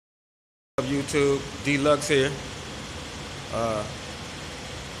YouTube? D.lux here.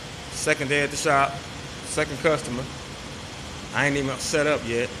 Second day at the shop, second customer. I ain't even set up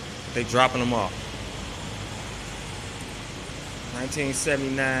yet. They dropping them off.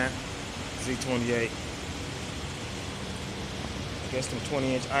 1979 Z28. I guess them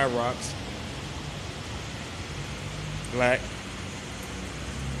 20-inch IROCs. Black.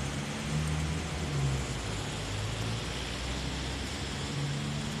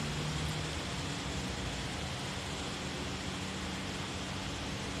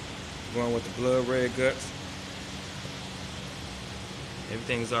 Going with the blood red guts.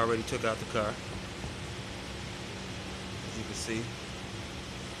 Everything's already took out the car, as you can see.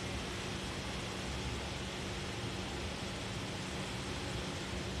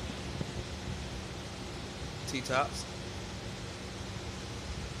 T-tops.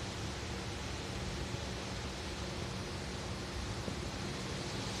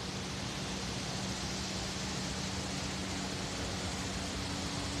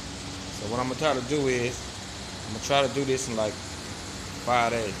 So what I'm gonna try to do is, I'm gonna try to do this in like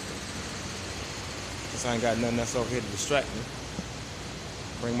 5 days. Since I ain't got nothing else over here to distract me.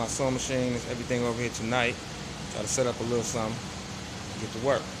 Bring my sewing machine and everything over here tonight. Try to set up a little something. Get to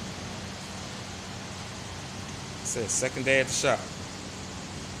work. I said second day at the shop.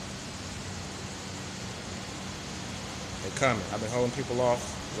 They coming. I've been holding people off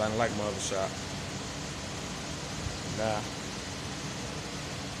because I didn't like my other shop. Nah.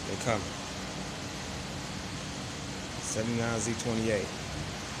 They coming. 79 Z28.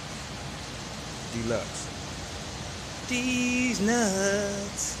 D.lux. These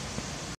nuts.